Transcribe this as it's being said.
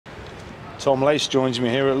Tom Lace joins me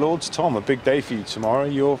here at Lord's. Tom, a big day for you tomorrow.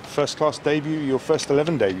 Your first-class debut, your first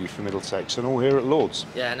 11 debut for Middlesex, and all here at Lord's.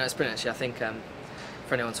 Yeah, no, it's brilliant actually. I think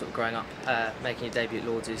for anyone sort of growing up, making your debut at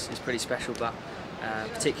Lord's is pretty special, but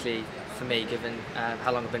particularly for me, given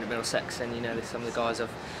how long I've been at Middlesex, and some of the guys I've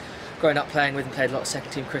grown up playing with and played a lot of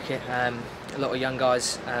second-team cricket. A lot of young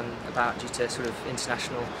guys about due to sort of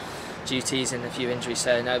international duties and a few injuries,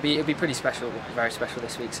 so no, it'll be pretty special, very special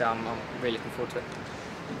this week. So I'm really looking forward to it.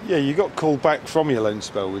 Yeah, you got called back from your loan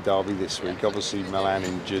spell with Derby this week. Obviously, Milan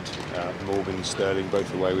injured, Morgan, Sterling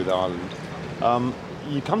both away with Ireland.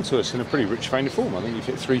 You come to us in a pretty rich vein of form. I think you've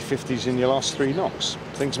hit 350s in your last 3 knocks.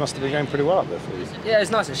 Things must have been going pretty well up there for you. Yeah, it's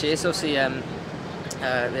nice actually. It's obviously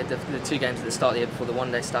the 2 games at the start of the year before the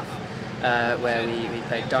one-day stuff, where we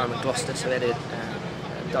played Durham and Gloucester, so Derby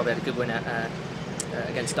had a good win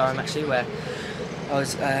against Durham actually, where I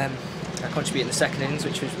was contributing the second innings,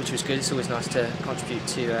 which was good. It's always nice to contribute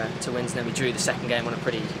to wins, and then we drew the second game on a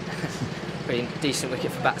pretty decent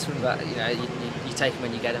wicket for batsmen, but you take them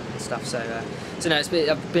when you get them and stuff. So no,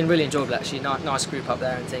 I've been really enjoyable actually. Nice group up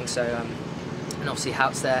there and things. So and obviously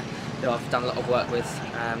Hout's there, who I've done a lot of work with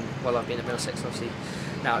while I've been at Middlesex, and obviously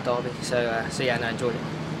now at Derby. So yeah, no, enjoyed it.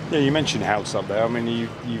 Yeah, you mentioned Hout's up there. I mean,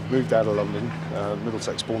 you've moved out of London,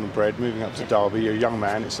 Middlesex born and bred, moving up to Derby. You're a young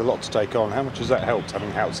man. It's a lot to take on. How much has that helped,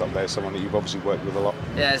 having Hout's up there, someone that you've obviously worked with a lot?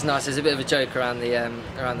 Yeah, it's nice. There's a bit of a joke around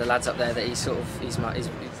the lads up there that he's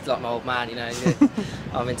like my old man.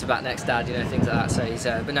 I'm into bat next dad, things like that.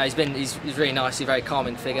 So but no, he's really nice. He's a very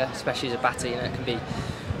calming figure, especially as a batter. It can be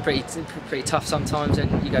pretty tough sometimes,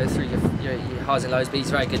 and you go through your highs and lows. But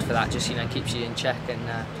he's very good for that. Just keeps you in check, and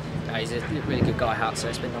he's a really good guy, Hout. So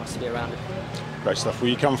it's been nice to be around him. Great stuff. Well,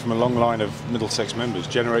 you come from a long line of Middlesex members,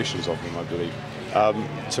 generations of them, I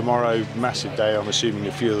believe. Tomorrow, massive day. I'm assuming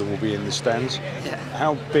a few of them will be in the stands. Yeah.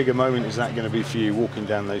 How big a moment is that going to be for you, walking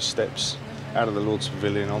down those steps out of the Lord's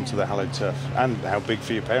Pavilion onto the hallowed turf, and how big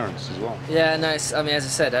for your parents as well? Yeah, no, as I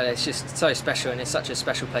said, it's just so special, and it's such a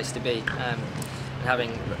special place to be. And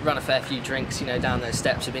having run a fair few drinks, down those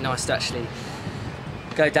steps, it'd be nice to actually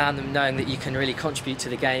go down them knowing that you can really contribute to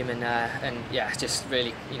the game, and yeah, just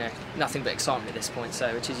really nothing but excitement at this point.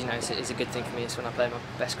 So which is it's a good thing for me. It's when I play my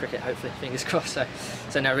best cricket, hopefully, fingers crossed.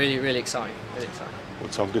 So no, really exciting, really exciting. Well,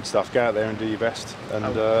 Tom, good stuff. Go out there and do your best, and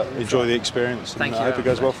enjoy the experience. Thank you. I hope it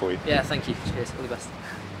goes well for you. Yeah, thank you. Cheers. All the best.